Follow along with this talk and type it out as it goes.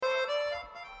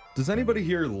Does anybody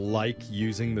here like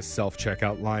using the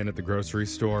self-checkout line at the grocery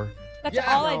store? That's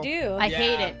all I do. I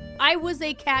hate it. I was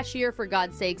a cashier, for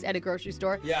God's sakes, at a grocery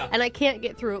store. Yeah. And I can't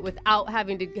get through it without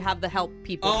having to have the help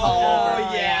people Oh, call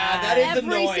over. yeah. That is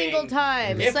Every annoying. single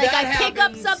time. If It's like that I pick up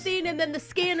happens- something and then the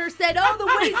scanner said, oh, the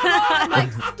wait's wrong. I'm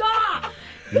like, stop.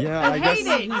 Yeah, I hate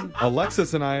guess it.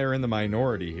 Alexis and I are in the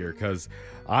minority here because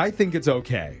I think it's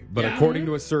okay. But Yeah. according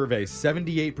to a survey,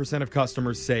 78% of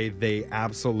customers say they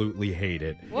absolutely hate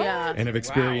it Yeah. and have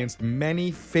experienced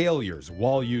many failures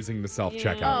while using the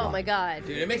self-checkout Oh, line. my God.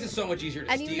 Dude, it makes it so much easier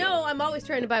to And steal. you know I'm always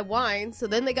trying to buy wine, so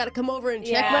then they got to come over and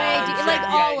check Yeah. my ID. Like,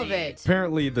 Yeah, all yeah, of yeah. it.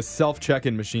 Apparently, the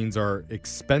self-check-in machines are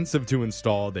expensive to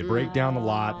install. They break down a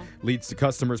lot, leads to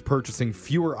customers purchasing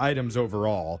fewer items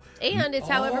overall. And it's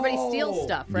how everybody steals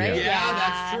stuff, right? Yeah,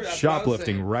 that's true. That's what I was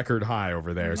Shoplifting saying. record high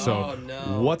over there. So, Oh,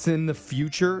 no. what's in the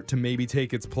future to maybe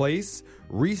take its place?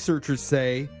 Researchers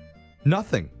say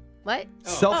nothing. What?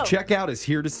 Self-checkout is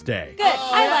here to stay. Good.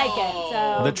 I like it.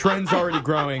 So. The trend's already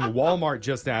growing. Walmart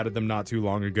just added them not too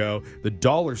long ago. The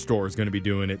dollar store is going to be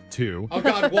doing it too. Oh,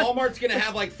 God. Walmart's going to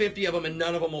have like 50 of them and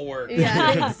none of them will work.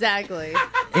 Yeah, exactly.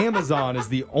 Amazon is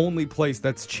the only place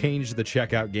that's changed the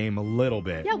checkout game a little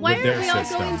bit. Yeah, why with their aren't we all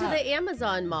system. going to the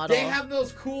Amazon model? They have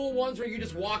those cool ones where you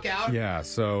just walk out. Yeah,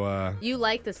 so You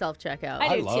like the self-checkout.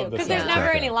 I do love too. the Because there's never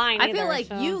self-checkout. any line I either, feel like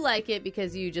so. you like it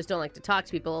because you just don't like to talk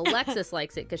to people. Alexis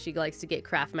likes it because she likes to get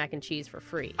Kraft mac and cheese for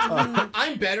free.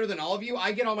 I'm better than all of you.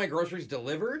 I get all my groceries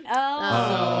delivered.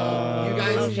 Oh. So you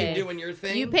guys Okay. keep doing your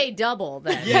thing. You pay double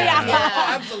then. Yeah, Yeah.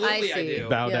 absolutely I see. do.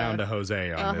 bow Yeah. down to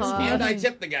Jose on this Uh-huh. one. And I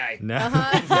tip the guy. Now,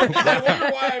 I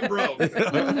wonder why I'm broke.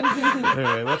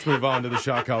 anyway, let's move on to the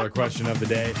shot collar question of the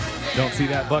day. Don't see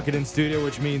that bucket in studio,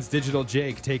 which means Digital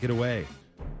Jake, take it away.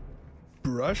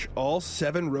 Brush all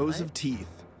 7 rows of teeth.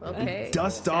 Okay.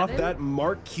 Dust off 7? that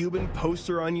Mark Cuban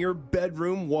poster on your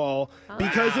bedroom wall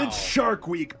because it's Shark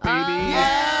Week, baby.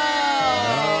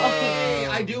 Hey,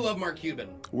 I do love Mark Cuban.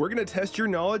 We're going to test your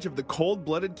knowledge of the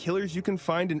cold-blooded killers you can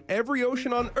find in every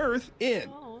ocean on Earth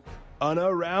in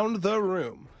Around the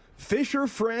Room. Fish are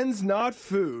friends, not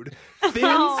food.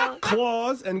 Fins,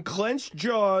 claws, and clenched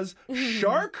jaws.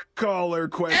 Shark collar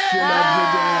question of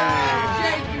the day.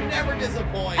 Jake, you never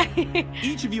disappoint.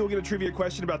 Each of you will get a trivia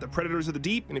question about the predators of the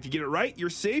deep, and if you get it right,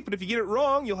 you're safe, but if you get it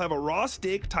wrong, you'll have a raw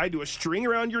steak tied to a string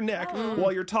around your neck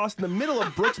while you're tossed in the middle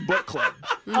of Brooks Book Club.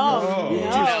 Now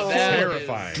that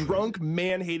Terrifying. Drunk,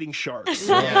 man-hating sharks.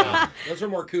 Yeah, those are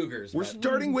more cougars. We're but-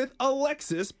 starting with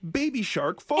Alexis Baby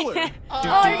Shark Fuller.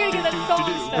 Oh, you're going to get that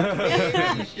song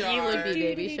stuff. You would be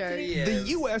Baby Shark. The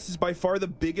U.S. is by far the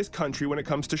biggest country when it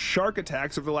comes to shark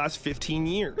attacks over the last 15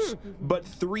 years. But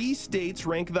 3 states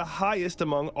rank the highest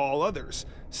among all others: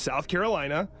 South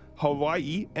Carolina,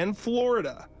 Hawaii, and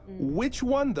Florida. Which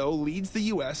one, though, leads the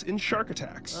U.S. in shark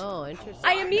attacks? Oh, interesting.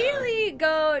 I immediately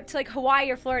go to like Hawaii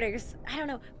or Florida 'cause I don't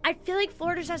know. I feel like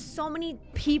Florida just has so many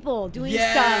people doing stuff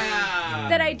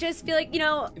that I just feel like, you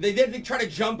know, They try to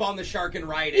jump on the shark and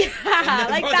ride it. yeah,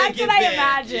 like that's what I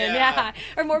imagine. Yeah. Yeah.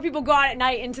 Or more people go out at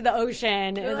night into the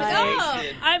ocean. You're It's like, like, oh,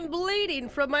 I'm bleeding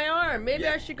from my arm. Maybe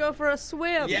I should go for a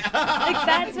swim. Yeah. like,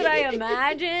 that's what I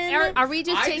imagine. Are we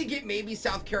just I taking... think it may be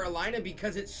South Carolina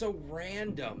because it's so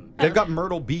random. They've got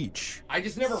Myrtle Beach. I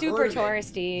just never Super heard of it.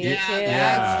 touristy, Yeah, too.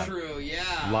 that's true.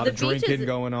 Yeah. A lot The of drinking beaches-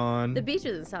 going on. The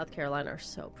beaches in South Carolina are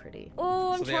so pretty.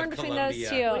 Oh, I'm So they torn have between Columbia. those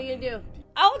two. What are you going to do?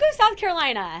 I'll go South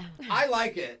Carolina. I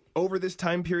like it. Over this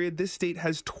time period, this state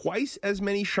has twice as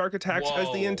many shark attacks as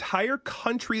the Whoa. entire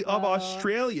country of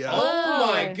Australia.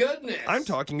 Oh my goodness. I'm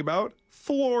talking about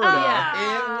Florida.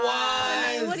 It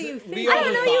was. What do you think? We I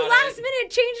don't know, you overthought last it.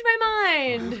 minute changed my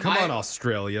mind. Come on,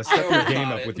 Australia. Step your game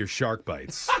overthought up it. with your shark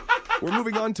bites. We're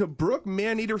moving on to Brooke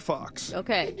Maneater Fox.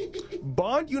 Okay.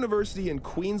 Bond University in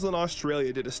Queensland,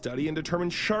 Australia did a study and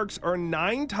determined sharks are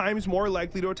 9 times more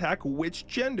likely to attack which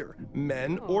gender,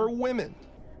 men or women.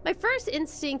 My first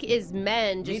instinct is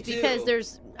men, just Me because too.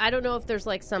 there's, I don't know if there's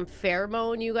like some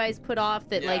pheromone you guys put off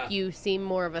that Yeah. like you seem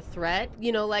more of a threat.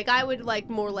 You know, like I would like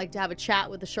more like to have a chat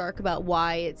with the shark about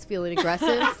why it's feeling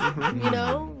aggressive, you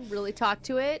know, really talk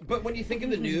to it. But when you think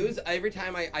of the news, every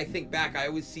time I think back, I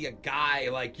always see a guy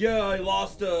like, yeah, I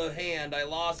lost a hand, I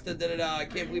lost a da-da-da, I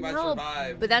can't believe I No,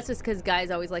 survived. but that's just because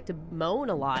guys always like to moan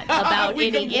a lot about We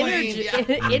any complain,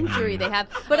 yeah. injury they have.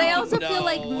 But I also Oh, feel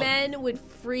like no. men would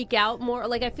freak out more.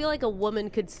 Like I feel like a woman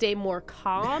could stay more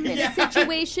calm in a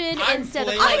situation I'm instead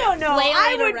of flailing. like I don't know.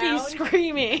 I flailing would around. be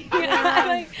screaming.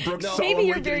 Like, Brooke No. Maybe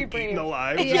you're solemnly very getting eaten brave.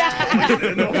 alive.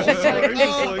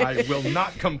 I will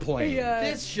not complain.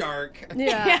 This shark.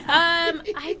 Yeah.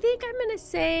 I think I'm gonna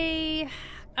say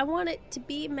I want it to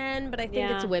be men, but I think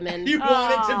Yeah. it's women. You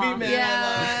want it to be men.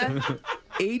 I love it. Yeah.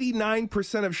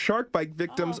 89% of shark bite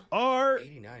victims are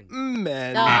 89.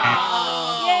 men.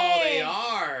 Oh, Yay. they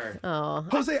are. Oh.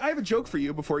 Jose, I have a joke for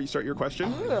you before you start your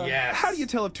question. Yes. How do you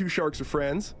tell if two sharks are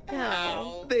friends?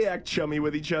 Ow. They act chummy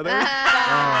with each other.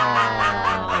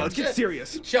 Ah. Let's get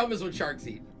serious. Chum is what sharks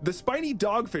eat. The spiny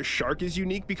dogfish shark is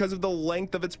unique because of the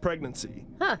length of its pregnancy.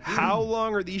 Huh. How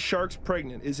long are these sharks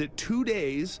pregnant? Is it 2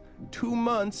 days, 2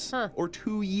 months, or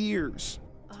 2 years?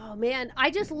 Oh man, I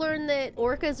just learned that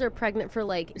orcas are pregnant for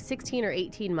like 16 or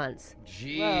 18 months.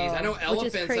 Jeez, Whoa. I know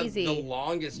elephants have crazy. the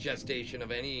longest gestation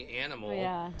of any animal.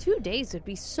 Yeah. 2 days would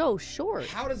be so short.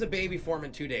 How does a baby form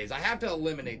in 2 days? I have to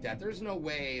eliminate that. There's no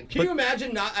way. Can you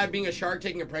imagine not being a shark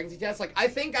taking a pregnancy test? Like, I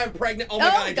think I'm pregnant. Oh my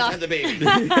god, I just had the baby.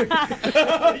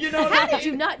 You know what How I mean? did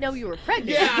you not know you were pregnant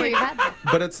Yeah. before you had that?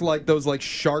 But it's like those like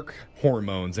shark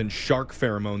hormones and shark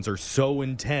pheromones are so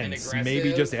intense. And Maybe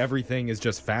aggressive. just everything is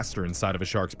just faster inside of a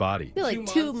shark's body. I feel like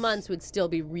 2 2 months? months would still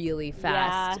be really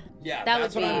fast. Yeah, That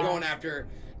that's would what I'm be- going after.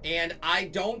 And I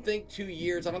don't think 2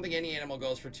 years. I don't think any animal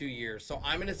goes for 2 years. So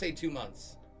I'm going to say 2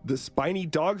 months. The spiny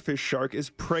dogfish shark is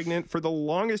pregnant for the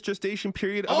longest gestation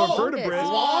period of Oh, a vertebrate.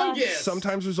 longest.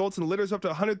 Sometimes results in litters up to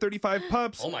 135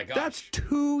 pups. Oh my gosh. That's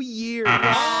 2 years.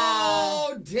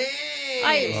 Oh, dang.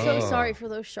 I am so sorry for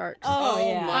those sharks. Oh,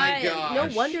 yeah. my gosh.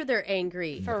 No wonder they're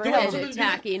angry For and real.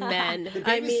 attacking men.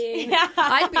 I mean, Yeah.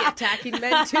 I'd be attacking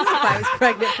men too if I was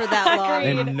pregnant for that long.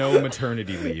 And no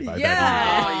maternity leave, I Oh, bet.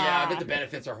 yeah. But the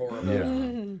benefits are horrible.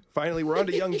 Yeah. Finally, we're on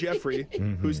to young Jeffrey,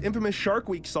 whose infamous Shark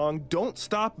Week song, Don't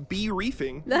Stop Be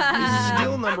Reefing, is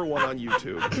still #1 on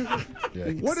YouTube.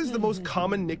 Yikes. What is the most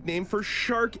common nickname for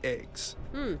shark eggs?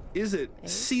 Is it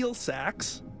seal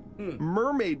sacks,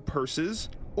 mermaid purses,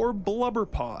 or blubber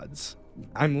pods?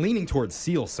 I'm leaning towards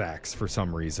seal sacks for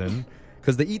some reason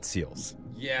because they eat seals.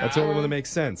 Yeah. That's the only one that makes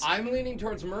sense. I'm leaning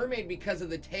towards mermaid because of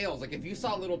the tails. Like, if you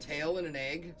saw a little tail in an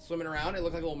egg swimming around, it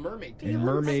looked like a little mermaid tail.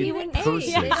 Mermaid see an egg.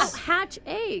 purses. They don't hatch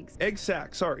eggs. Egg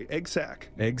sack, sorry, egg sack.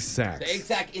 Egg The sacks. egg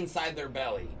sac inside their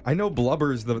belly. I know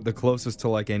blubber is the closest to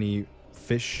like any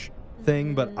fish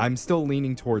thing, but I'm still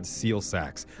leaning towards seal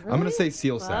sacks. I'm going to say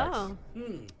seal sacks. Oh.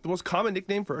 The most common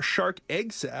nickname for a shark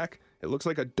egg sack, it looks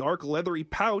like a dark leathery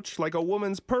pouch like a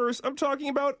woman's purse. I'm talking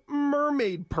about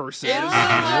mermaid purses. It's a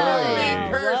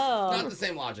mermaid purse. Whoa. Not the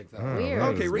same logic, though. Weird.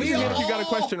 Okay, raise your hand if you got a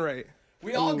question right.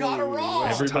 We all got it wrong.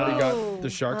 Everybody got the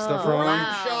shark stuff wrong.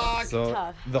 Wow. Shocked. So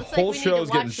Tough. the Looks whole like we need to show's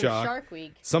watch getting some shocked. Shark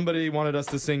Week. Somebody wanted us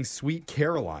to sing Sweet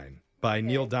Caroline by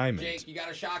Neil Diamond. Jake, you got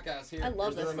to shock us here. I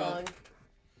love Here's the this remote. song.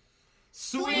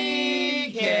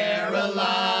 Sweet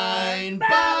Caroline.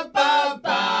 Ba, ba,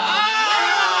 ba.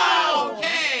 Oh,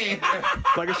 okay.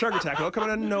 It's like a shark attack. It'll come out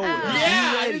of nowhere. Yeah,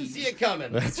 Be I ready. didn't see it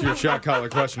coming. That's your shot collar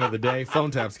question of the day. Phone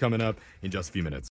tap's coming up in just a few minutes.